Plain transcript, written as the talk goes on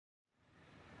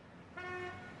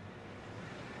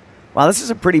Wow, this is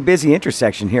a pretty busy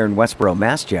intersection here in Westborough,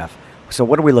 Mass, Jeff. So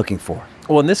what are we looking for?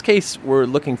 Well, in this case, we're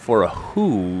looking for a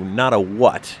who, not a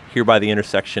what, here by the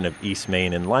intersection of East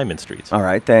Main and Lyman Streets. All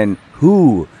right, then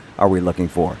who are we looking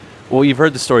for? Well, you've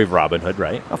heard the story of Robin Hood,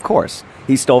 right? Of course.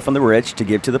 He stole from the rich to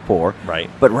give to the poor. Right.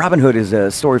 But Robin Hood is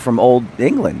a story from Old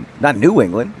England, not New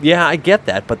England. Yeah, I get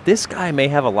that, but this guy may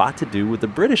have a lot to do with the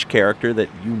British character that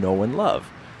you know and love.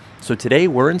 So today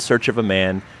we're in search of a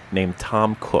man named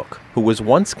Tom Cook, who was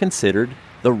once considered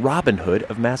the Robin Hood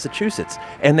of Massachusetts.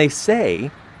 And they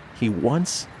say he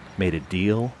once made a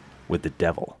deal with the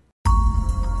devil.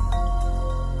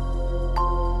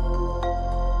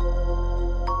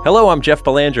 Hello, I'm Jeff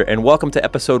Belanger, and welcome to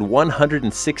episode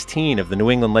 116 of the New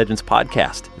England Legends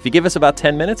podcast. If you give us about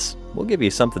 10 minutes, we'll give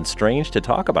you something strange to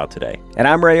talk about today. And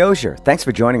I'm Ray Auger. Thanks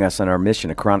for joining us on our mission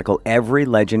to chronicle every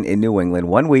legend in New England,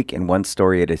 1 week and one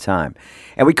story at a time.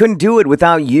 And we couldn't do it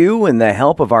without you and the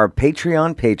help of our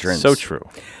Patreon patrons. So true.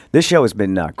 This show has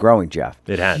been growing, Jeff.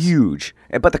 It has. Huge.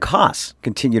 But the costs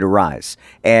continue to rise.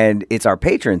 And it's our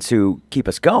patrons who keep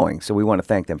us going, so we want to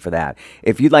thank them for that.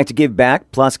 If you'd like to give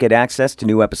back, plus get access to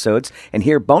new episodes and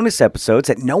hear bonus episodes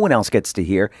that no one else gets to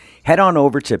hear, head on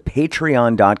over to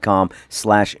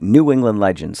patreon.com/New England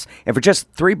Legends. And for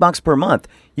just $3 per month,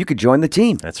 you could join the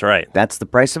team. That's right. That's the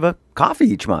price of a coffee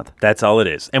each month. That's all it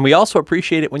is. And we also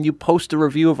appreciate it when you post a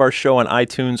review of our show on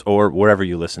iTunes or wherever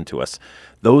you listen to us.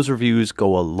 Those reviews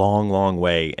go a long, long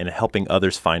way in helping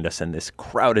others find us in this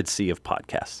crowded sea of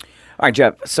podcasts. All right,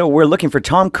 Jeff. So we're looking for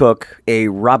Tom Cook, a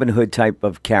Robin Hood type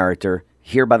of character,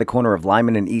 here by the corner of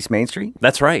Lyman and East Main Street?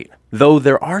 That's right. Though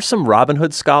there are some Robin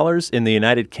Hood scholars in the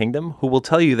United Kingdom who will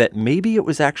tell you that maybe it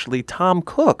was actually Tom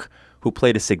Cook who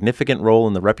played a significant role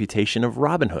in the reputation of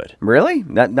Robin Hood. Really?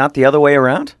 Not the other way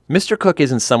around? Mr. Cook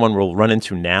isn't someone we'll run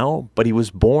into now, but he was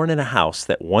born in a house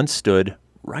that once stood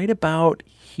right about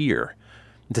here.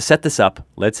 And to set this up,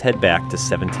 let's head back to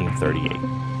 1738.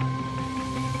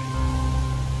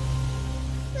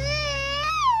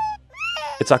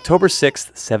 It's October 6th,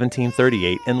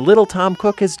 1738, and little Tom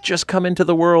Cook has just come into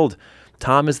the world.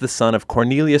 Tom is the son of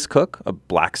Cornelius Cook, a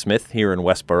blacksmith here in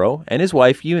Westborough, and his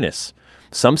wife Eunice.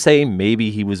 Some say maybe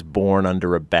he was born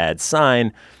under a bad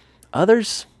sign.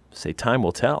 Others say time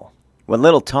will tell. When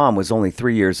little Tom was only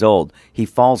 3 years old, he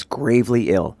falls gravely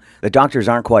ill. The doctors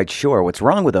aren't quite sure what's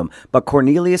wrong with him, but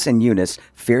Cornelius and Eunice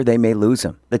fear they may lose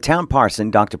him. The town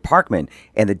parson, Dr. Parkman,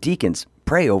 and the deacons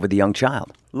pray over the young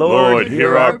child. Lord,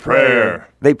 hear our prayer.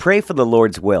 They pray for the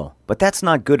Lord's will, but that's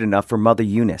not good enough for Mother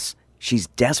Eunice. She's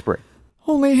desperate.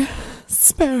 Only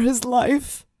spare his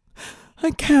life.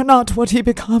 I care not what he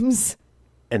becomes.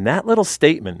 And that little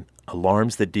statement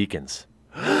alarms the deacons.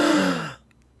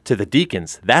 To the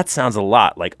deacons, that sounds a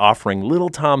lot like offering little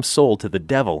Tom's soul to the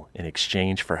devil in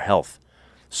exchange for health.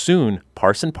 Soon,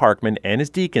 Parson Parkman and his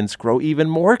deacons grow even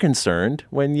more concerned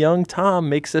when young Tom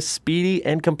makes a speedy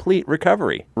and complete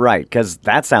recovery. Right, because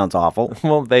that sounds awful.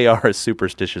 Well, they are a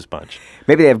superstitious bunch.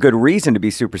 Maybe they have good reason to be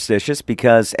superstitious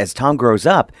because as Tom grows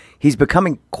up, he's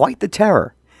becoming quite the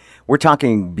terror. We're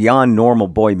talking beyond normal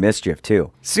boy mischief,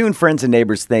 too. Soon, friends and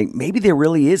neighbors think maybe there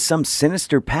really is some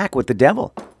sinister pact with the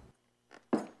devil.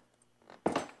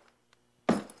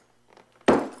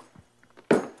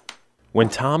 When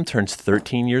Tom turns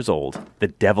 13 years old, the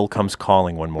devil comes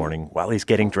calling one morning while he's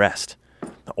getting dressed.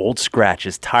 Old Scratch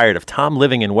is tired of Tom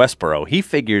living in Westborough. He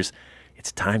figures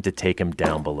it's time to take him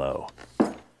down below.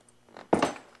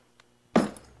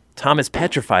 Tom is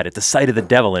petrified at the sight of the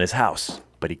devil in his house,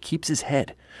 but he keeps his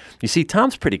head. You see,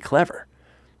 Tom's pretty clever.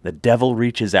 The devil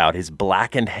reaches out his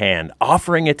blackened hand,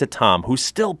 offering it to Tom, who's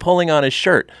still pulling on his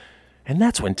shirt. And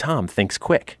that's when Tom thinks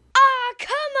quick.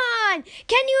 Come on!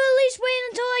 Can you at least wait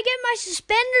until I get my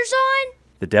suspenders on?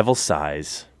 The devil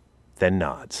sighs, then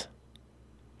nods.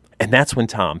 And that's when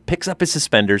Tom picks up his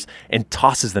suspenders and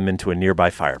tosses them into a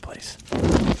nearby fireplace.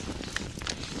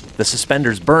 The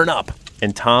suspenders burn up,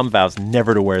 and Tom vows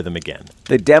never to wear them again.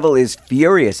 The devil is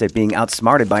furious at being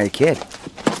outsmarted by a kid.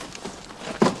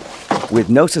 With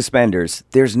no suspenders,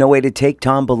 there's no way to take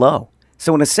Tom below.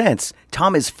 So in a sense,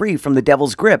 Tom is free from the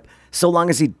devil's grip, so long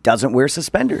as he doesn't wear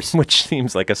suspenders. Which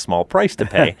seems like a small price to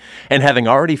pay. And having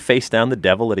already faced down the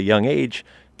devil at a young age,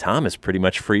 Tom is pretty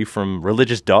much free from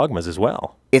religious dogmas as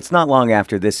well. It's not long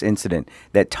after this incident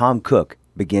that Tom Cook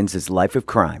begins his life of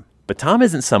crime. But Tom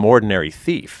isn't some ordinary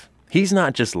thief. He's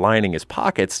not just lining his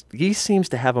pockets, he seems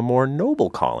to have a more noble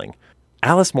calling.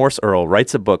 Alice Morse Earle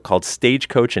writes a book called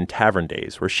Stagecoach and Tavern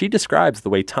Days, where she describes the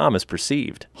way Tom is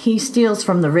perceived. He steals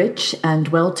from the rich and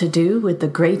well-to-do with the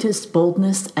greatest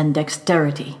boldness and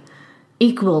dexterity,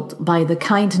 equaled by the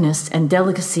kindness and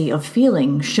delicacy of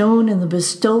feeling shown in the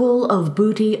bestowal of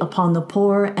booty upon the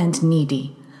poor and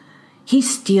needy. He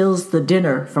steals the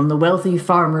dinner from the wealthy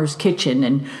farmer's kitchen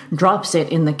and drops it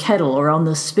in the kettle or on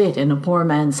the spit in a poor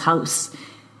man's house.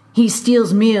 He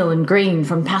steals meal and grain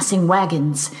from passing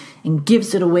wagons and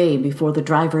gives it away before the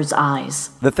driver's eyes.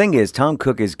 The thing is, Tom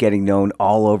Cook is getting known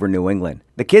all over New England.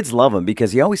 The kids love him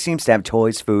because he always seems to have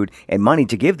toys, food, and money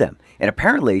to give them. And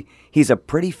apparently, he's a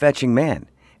pretty fetching man.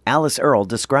 Alice Earle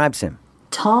describes him.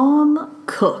 Tom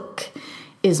Cook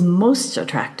is most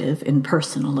attractive in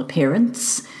personal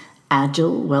appearance,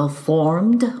 agile,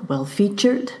 well-formed,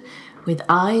 well-featured, with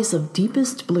eyes of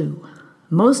deepest blue,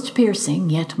 most piercing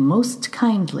yet most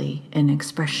kindly in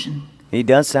expression. He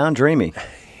does sound dreamy.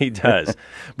 He does.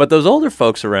 But those older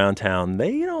folks around town,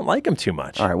 they don't like him too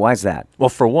much. All right, why's that? Well,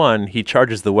 for one, he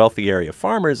charges the wealthy area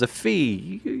farmers a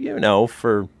fee,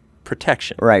 for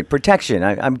protection. Right, protection.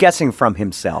 I'm guessing from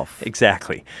himself.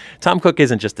 Exactly. Tom Cook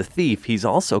isn't just a thief. He's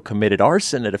also committed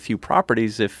arson at a few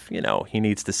properties if, he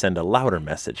needs to send a louder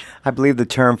message. I believe the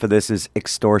term for this is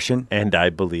extortion. And I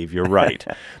believe you're right.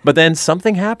 But then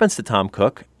something happens to Tom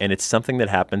Cook, and it's something that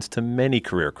happens to many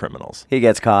career criminals. He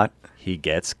gets caught. He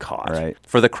gets caught. Right.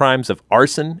 For the crimes of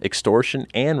arson, extortion,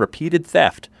 and repeated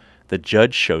theft, the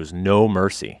judge shows no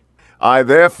mercy. I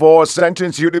therefore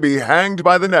sentence you to be hanged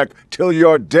by the neck till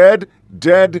you're dead,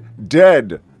 dead,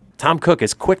 dead. Tom Cook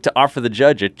is quick to offer the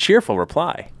judge a cheerful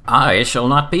reply. I shall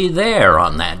not be there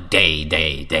on that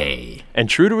day. And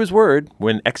true to his word,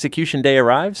 when execution day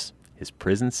arrives, his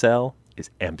prison cell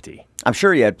is empty. I'm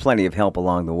sure he had plenty of help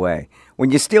along the way.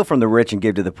 When you steal from the rich and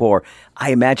give to the poor,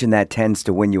 I imagine that tends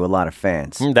to win you a lot of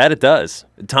fans. That it does.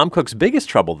 Tom Cook's biggest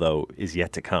trouble, though, is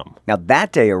yet to come. Now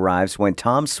that day arrives when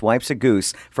Tom swipes a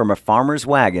goose from a farmer's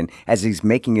wagon as he's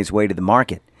making his way to the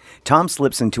market. Tom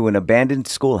slips into an abandoned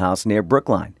schoolhouse near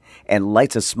Brookline and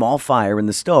lights a small fire in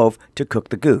the stove to cook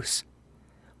the goose.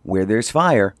 Where there's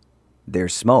fire,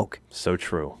 there's smoke. So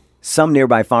true. Some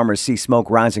nearby farmers see smoke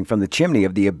rising from the chimney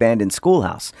of the abandoned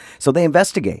schoolhouse, so they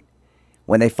investigate.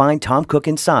 When they find Tom Cook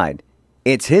inside,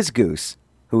 it's his goose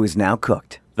who is now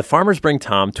cooked. The farmers bring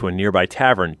Tom to a nearby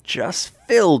tavern just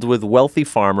filled with wealthy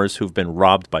farmers who've been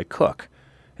robbed by Cook.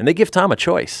 And they give Tom a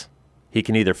choice. He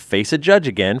can either face a judge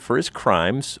again for his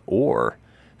crimes or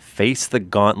face the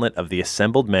gauntlet of the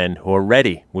assembled men who are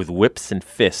ready with whips and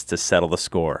fists to settle the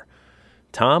score.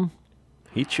 Tom,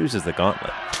 he chooses the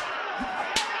gauntlet.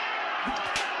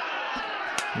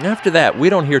 And after that, we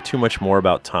don't hear too much more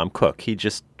about Tom Cook. He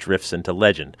just drifts into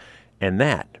legend. And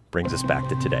that brings us back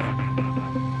to today.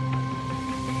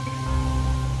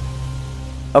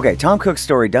 Okay, Tom Cook's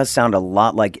story does sound a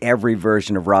lot like every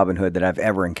version of Robin Hood that I've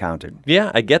ever encountered.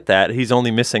 Yeah, I get that. He's only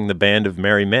missing the band of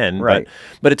merry men. Right.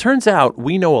 But it turns out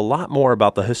we know a lot more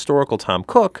about the historical Tom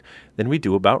Cook than we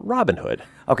do about Robin Hood.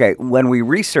 Okay, when we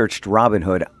researched Robin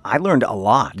Hood, I learned a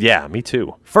lot. Yeah, me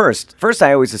too. First,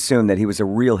 I always assumed that he was a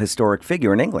real historic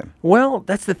figure in England. Well,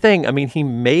 that's the thing. I mean, he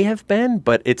may have been,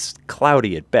 but it's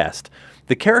cloudy at best.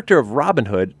 The character of Robin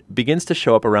Hood begins to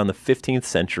show up around the 15th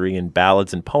century in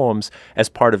ballads and poems as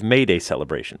part of May Day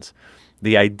celebrations.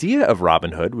 The idea of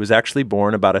Robin Hood was actually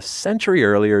born about a century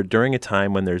earlier during a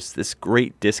time when there's this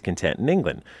great discontent in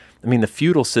England. I mean, the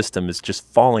feudal system is just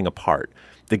falling apart.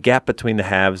 The gap between the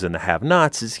haves and the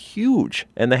have-nots is huge,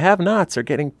 and the have-nots are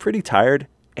getting pretty tired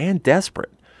and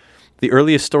desperate. The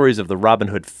earliest stories of the Robin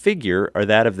Hood figure are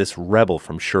that of this rebel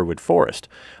from Sherwood Forest,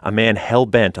 a man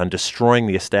hell-bent on destroying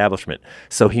the establishment,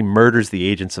 so he murders the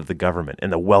agents of the government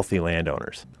and the wealthy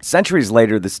landowners. Centuries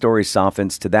later, the story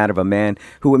softens to that of a man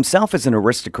who himself is an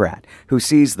aristocrat, who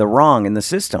sees the wrong in the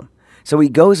system. So he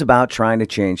goes about trying to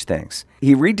change things.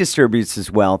 He redistributes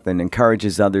his wealth and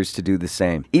encourages others to do the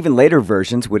same. Even later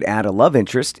versions would add a love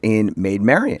interest in Maid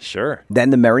Marian. Sure. Then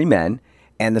the merry men,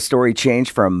 and the story changed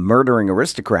from murdering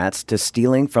aristocrats to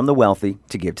stealing from the wealthy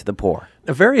to give to the poor.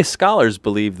 Now, various scholars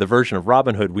believe the version of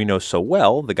Robin Hood we know so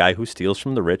well, the guy who steals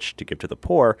from the rich to give to the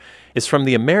poor, is from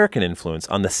the American influence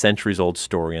on the centuries-old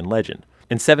story and legend.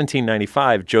 In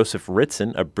 1795, Joseph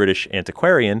Ritson, a British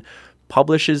antiquarian,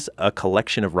 publishes a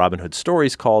collection of Robin Hood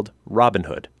stories called Robin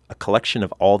Hood, a collection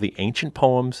of all the ancient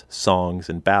poems, songs,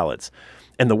 and ballads.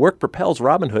 And the work propels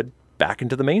Robin Hood back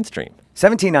into the mainstream.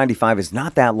 1795 is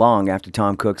not that long after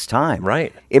Tom Cook's time.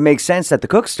 Right. It makes sense that the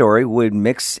Cook story would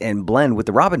mix and blend with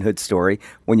the Robin Hood story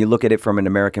when you look at it from an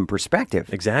American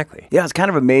perspective. Exactly. Yeah, it's kind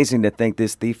of amazing to think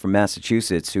this thief from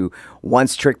Massachusetts who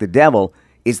once tricked the devil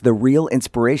is the real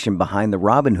inspiration behind the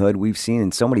Robin Hood we've seen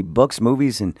in so many books,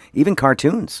 movies, and even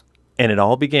cartoons. And it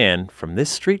all began from this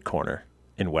street corner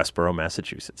in Westborough,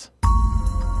 Massachusetts.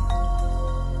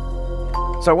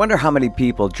 So I wonder how many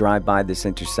people drive by this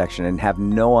intersection and have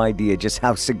no idea just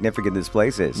how significant this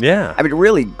place is. Yeah. I mean,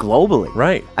 really, globally.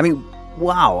 Right. I mean,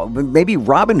 wow. Maybe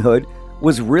Robin Hood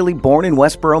was really born in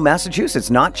Westborough, Massachusetts,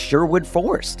 not Sherwood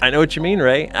Forest. I know what you mean,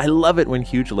 Ray. I love it when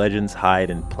huge legends hide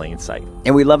in plain sight.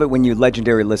 And we love it when you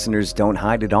legendary listeners don't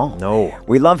hide at all. No.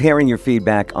 We love hearing your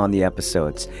feedback on the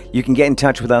episodes. You can get in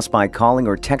touch with us by calling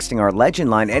or texting our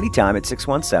legend line anytime at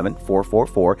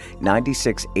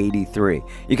 617-444-9683.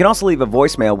 You can also leave a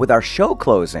voicemail with our show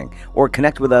closing or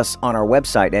connect with us on our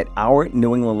website at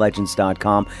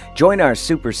ournewenglandlegends.com. Join our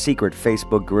super secret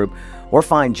Facebook group or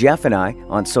find Jeff and I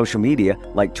on social media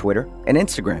like Twitter and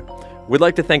Instagram. We'd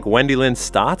like to thank Wendy Lynn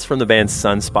Stotts from the band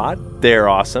Sunspot. They're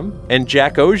awesome. And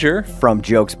Jack Auger. From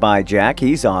Jokes by Jack.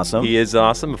 He's awesome. He is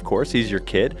awesome, of course. He's your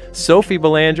kid. Sophie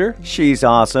Belanger. She's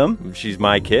awesome. She's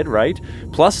my kid, right?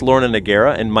 Plus Lorna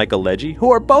Nagara and Michael Leggy,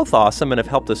 who are both awesome and have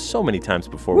helped us so many times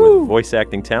before with voice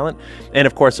acting talent. And,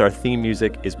 of course, our theme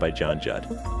music is by John Judd.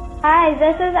 Hi,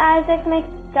 this is Isaac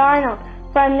McDonald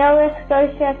from Nova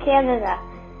Scotia, Canada.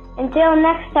 Until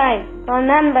next time,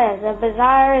 remember, the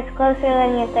bizarre is closer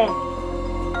than you think.